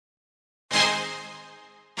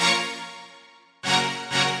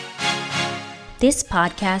This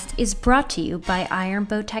podcast is brought to you by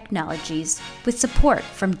Ironbow Technologies with support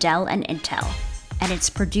from Dell and Intel, and it's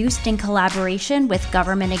produced in collaboration with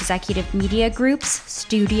Government Executive Media Group's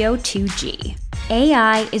Studio 2G.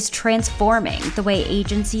 AI is transforming the way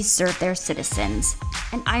agencies serve their citizens,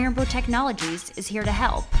 and Ironbow Technologies is here to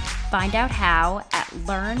help. Find out how at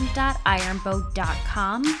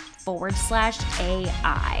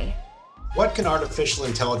learn.ironbow.com/AI. What can artificial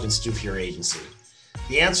intelligence do for your agency?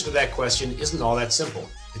 The answer to that question isn't all that simple.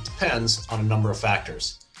 It depends on a number of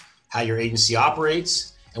factors: how your agency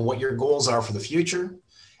operates and what your goals are for the future.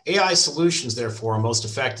 AI solutions, therefore, are most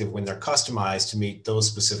effective when they're customized to meet those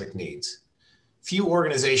specific needs. Few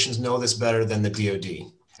organizations know this better than the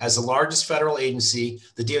DoD. As the largest federal agency,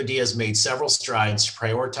 the DoD has made several strides to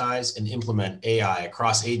prioritize and implement AI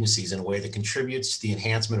across agencies in a way that contributes to the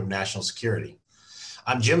enhancement of national security.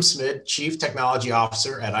 I'm Jim Smid, Chief Technology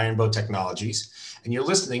Officer at Ironbow Technologies, and you're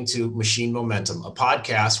listening to Machine Momentum, a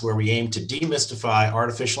podcast where we aim to demystify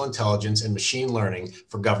artificial intelligence and machine learning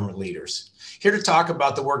for government leaders. Here to talk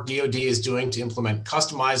about the work DoD is doing to implement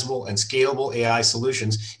customizable and scalable AI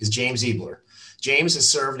solutions is James Ebler. James has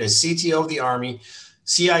served as CTO of the Army,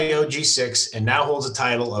 CIO G6, and now holds the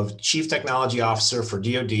title of Chief Technology Officer for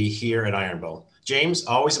DoD here at Ironbow. James,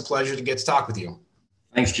 always a pleasure to get to talk with you.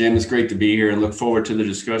 Thanks, Jim. It's great to be here and look forward to the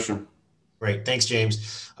discussion. Great. Thanks,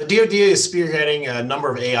 James. The DoD is spearheading a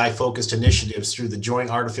number of AI-focused initiatives through the Joint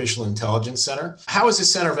Artificial Intelligence Center. How has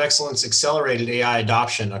this Center of Excellence accelerated AI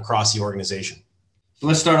adoption across the organization?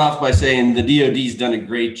 Let's start off by saying the DoD's done a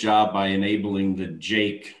great job by enabling the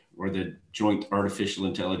JAIC, or the Joint Artificial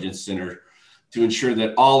Intelligence Center, to ensure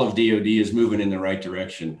that all of DoD is moving in the right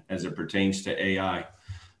direction as it pertains to AI.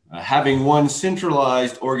 Having one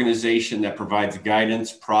centralized organization that provides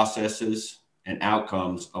guidance, processes, and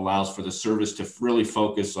outcomes allows for the service to really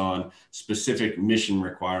focus on specific mission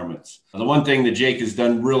requirements. The one thing that JAIC has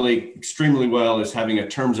done really extremely well is having a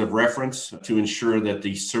terms of reference to ensure that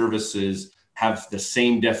the services have the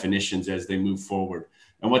same definitions as they move forward.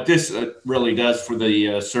 And what this really does for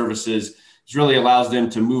the services is really allows them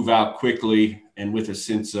to move out quickly and with a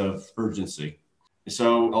sense of urgency.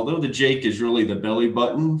 So although the JAIC is really the belly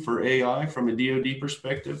button for AI from a DoD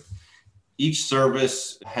perspective, each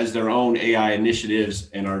service has their own AI initiatives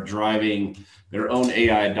and are driving their own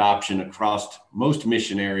AI adoption across most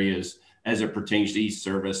mission areas as it pertains to each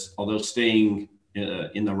service, although staying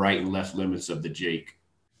in the right and left limits of the JAIC.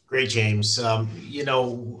 Great, James.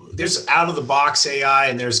 There's out-of-the-box AI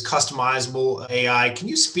and there's customizable AI. Can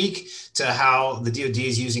you speak to how the DoD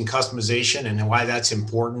is using customization and why that's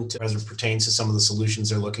important as it pertains to some of the solutions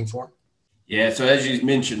they're looking for? Yeah, so as you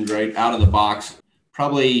mentioned, right, out of the box,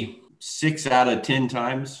 probably 6 out of 10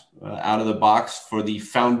 times out of the box for the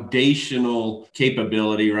foundational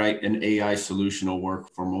capability, right, an AI solution will work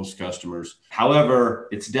for most customers. However,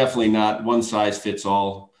 it's definitely not one size fits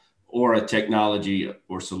all or a technology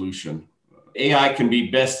or solution. AI can be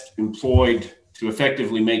best employed to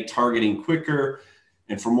effectively make targeting quicker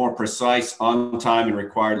and for more precise on-time and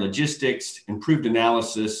required logistics, improved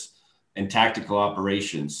analysis, and tactical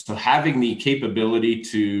operations. So having the capability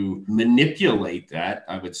to manipulate that,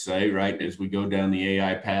 I would say, right, as we go down the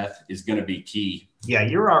AI path is going to be key. Yeah,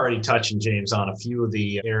 you're already touching, James, on a few of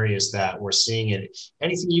the areas that we're seeing it.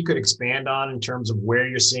 Anything you could expand on in terms of where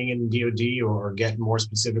you're seeing it in DoD or get more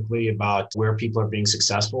specifically about where people are being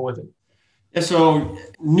successful with it? Yeah, so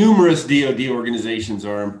numerous DoD organizations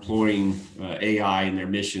are employing AI in their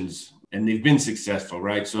missions, and they've been successful,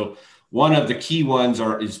 right? So one of the key ones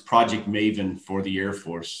is Project Maven for the Air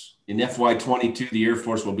Force. In FY22, the Air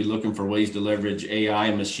Force will be looking for ways to leverage AI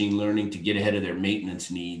and machine learning to get ahead of their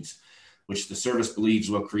maintenance needs, which the service believes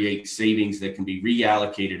will create savings that can be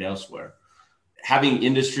reallocated elsewhere. Having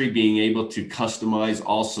industry being able to customize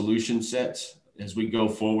all solution sets as we go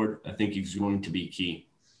forward, I think is going to be key.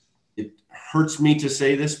 It hurts me to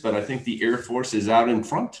say this, but I think the Air Force is out in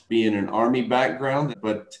front, being an Army background,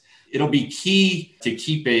 but it'll be key to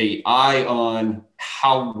keep an eye on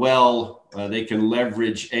how well they can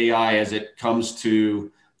leverage AI as it comes to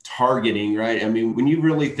targeting, right? I mean, when you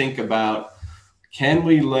really think about, can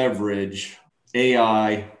we leverage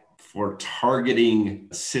AI for targeting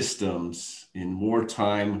systems in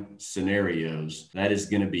wartime scenarios? That is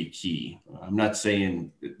going to be key. I'm not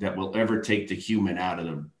saying that we'll ever take the human out of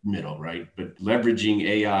the middle, right? But leveraging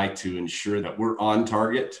AI to ensure that we're on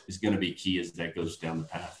target is going to be key as that goes down the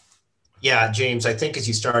path. Yeah, James, I think as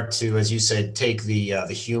you start to, as you said, take the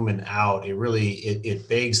human out, it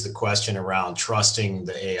begs the question around trusting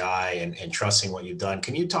the AI and trusting what you've done.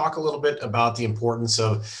 Can you talk a little bit about the importance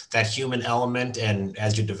of that human element and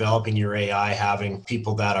as you're developing your AI, having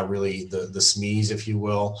people that are really the SMEs, if you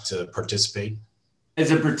will, to participate?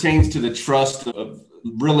 As it pertains to the trust of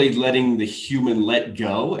really letting the human let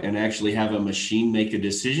go and actually have a machine make a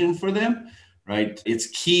decision for them, right? It's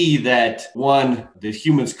key that one, the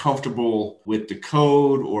human's comfortable with the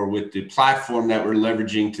code or with the platform that we're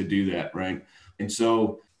leveraging to do that, right? And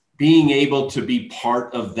so being able to be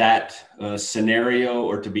part of that scenario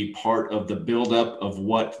or to be part of the buildup of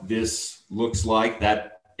what this looks like,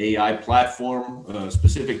 that AI platform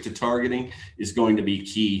specific to targeting is going to be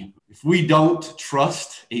key. If we don't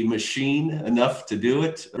trust a machine enough to do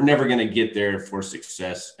it, we're never going to get there for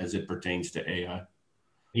success as it pertains to AI.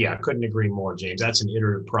 Yeah, I couldn't agree more, James. That's an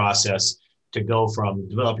iterative process to go from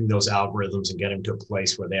developing those algorithms and getting to a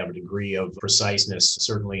place where they have a degree of preciseness.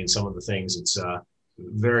 Certainly in some of the things, it's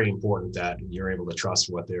very important that you're able to trust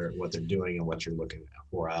what they're doing and what you're looking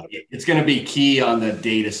for out of it. It's going to be key on the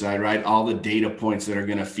data side, right? All the data points that are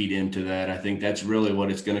going to feed into that. I think that's really what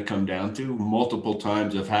it's going to come down to. Multiple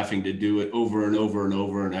times of having to do it over and over and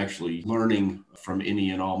over and actually learning from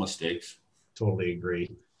any and all mistakes. Totally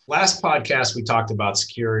agree. Last podcast, we talked about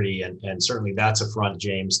security, and certainly that's a front,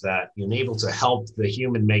 James, that you're able to help the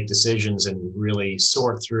human make decisions and really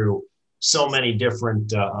sort through so many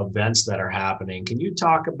different events that are happening. Can you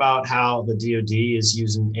talk about how the DoD is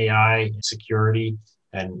using AI security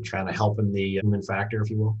and trying to help in the human factor,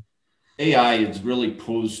 if you will? AI is really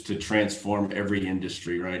posed to transform every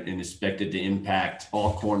industry, right? And expected to impact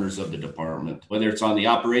all corners of the department, whether it's on the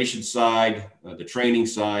operations side, the training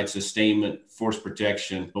side, sustainment, force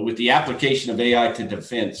protection. But with the application of AI to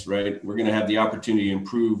defense, right, we're going to have the opportunity to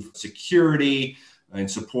improve security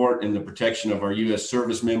and support in the protection of our U.S.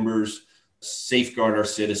 service members, safeguard our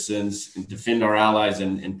citizens, and defend our allies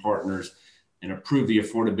and partners, and improve the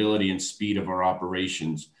affordability and speed of our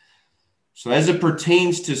operations. So as it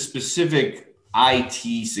pertains to specific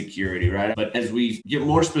IT security, right? But as we get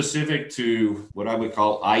more specific to what I would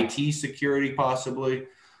call IT security, possibly,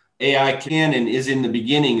 AI can and is in the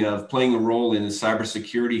beginning of playing a role in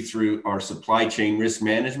cybersecurity through our supply chain risk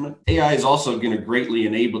management. AI is also going to greatly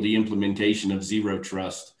enable the implementation of zero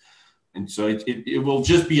trust. And so it will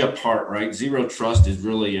just be a part, right? Zero trust is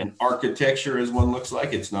really an architecture, as one looks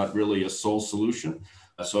like. It's not really a sole solution.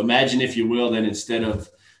 So imagine, if you will, that instead of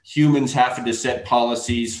humans having to set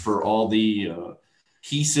policies for all the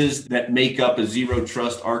pieces that make up a zero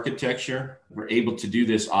trust architecture, we're able to do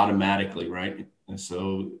this automatically, right? And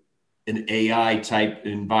so an AI type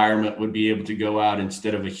environment would be able to go out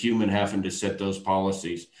instead of a human having to set those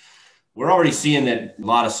policies. We're already seeing that a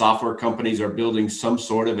lot of software companies are building some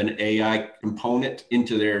sort of an AI component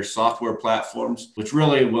into their software platforms, which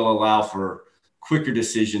really will allow for quicker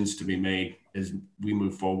decisions to be made as we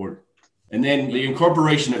move forward. And then the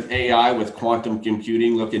incorporation of AI with quantum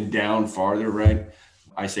computing, looking down farther, right?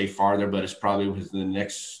 I say farther, but it's probably within the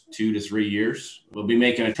next 2 to 3 years. We'll be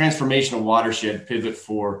making a transformational watershed pivot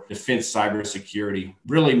for defense cybersecurity,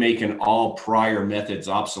 really making all prior methods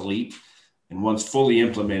obsolete. And once fully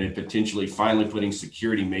implemented, potentially finally putting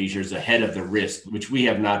security measures ahead of the risk, which we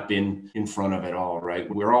have not been in front of at all,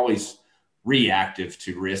 right? We're always reactive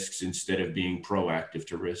to risks instead of being proactive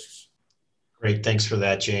to risks. Great. Thanks for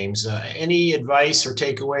that, James. Any advice or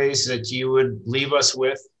takeaways that you would leave us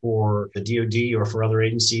with for the DoD or for other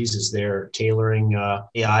agencies as they're tailoring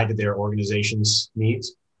AI to their organization's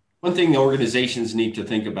needs? One thing the organizations need to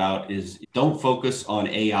think about is don't focus on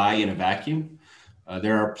AI in a vacuum.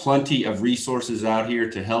 There are plenty of resources out here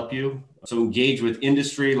to help you. So engage with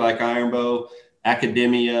industry like IronBow,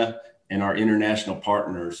 academia, and our international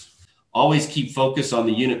partners. Always keep focus on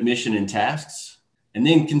the unit mission and tasks, and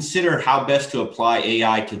then consider how best to apply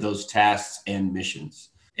AI to those tasks and missions.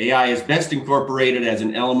 AI is best incorporated as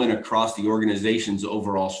an element across the organization's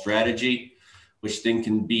overall strategy, which then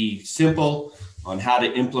can be simple on how to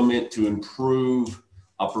implement to improve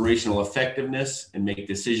operational effectiveness and make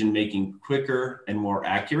decision-making quicker and more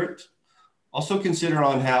accurate. Also consider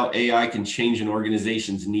on how AI can change an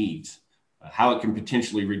organization's needs, how it can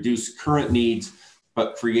potentially reduce current needs,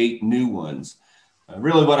 but create new ones.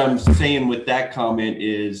 Really what I'm saying with that comment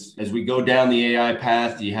is, as we go down the AI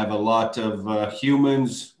path, you have a lot of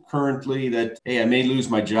humans currently that, hey, I may lose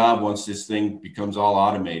my job once this thing becomes all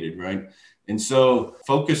automated, right? And so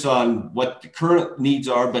focus on what the current needs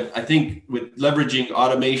are. But I think with leveraging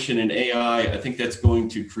automation and AI, I think that's going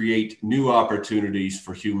to create new opportunities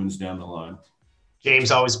for humans down the line.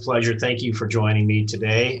 James, always a pleasure. Thank you for joining me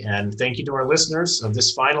today. And thank you to our listeners of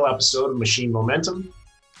this final episode of Machine Momentum.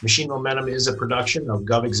 Machine Momentum is a production of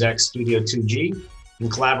GovExec Studio 2G in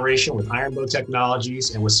collaboration with IronBow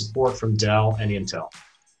Technologies and with support from Dell and Intel.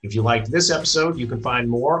 If you liked this episode, you can find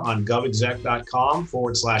more on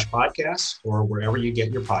govexec.com/podcasts or wherever you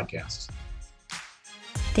get your podcasts.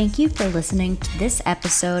 Thank you for listening to this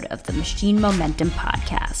episode of the Machine Momentum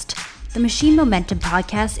Podcast. The Machine Momentum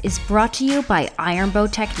Podcast is brought to you by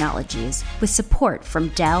Ironbow Technologies with support from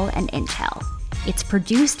Dell and Intel. It's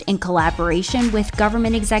produced in collaboration with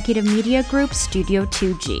Government Executive Media Group Studio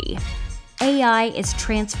 2G. AI is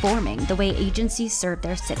transforming the way agencies serve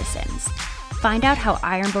their citizens. Find out how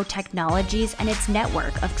Ironbow Technologies and its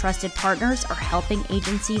network of trusted partners are helping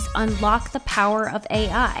agencies unlock the power of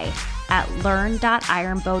AI at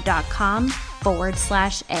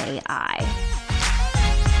learn.ironbow.com/AI.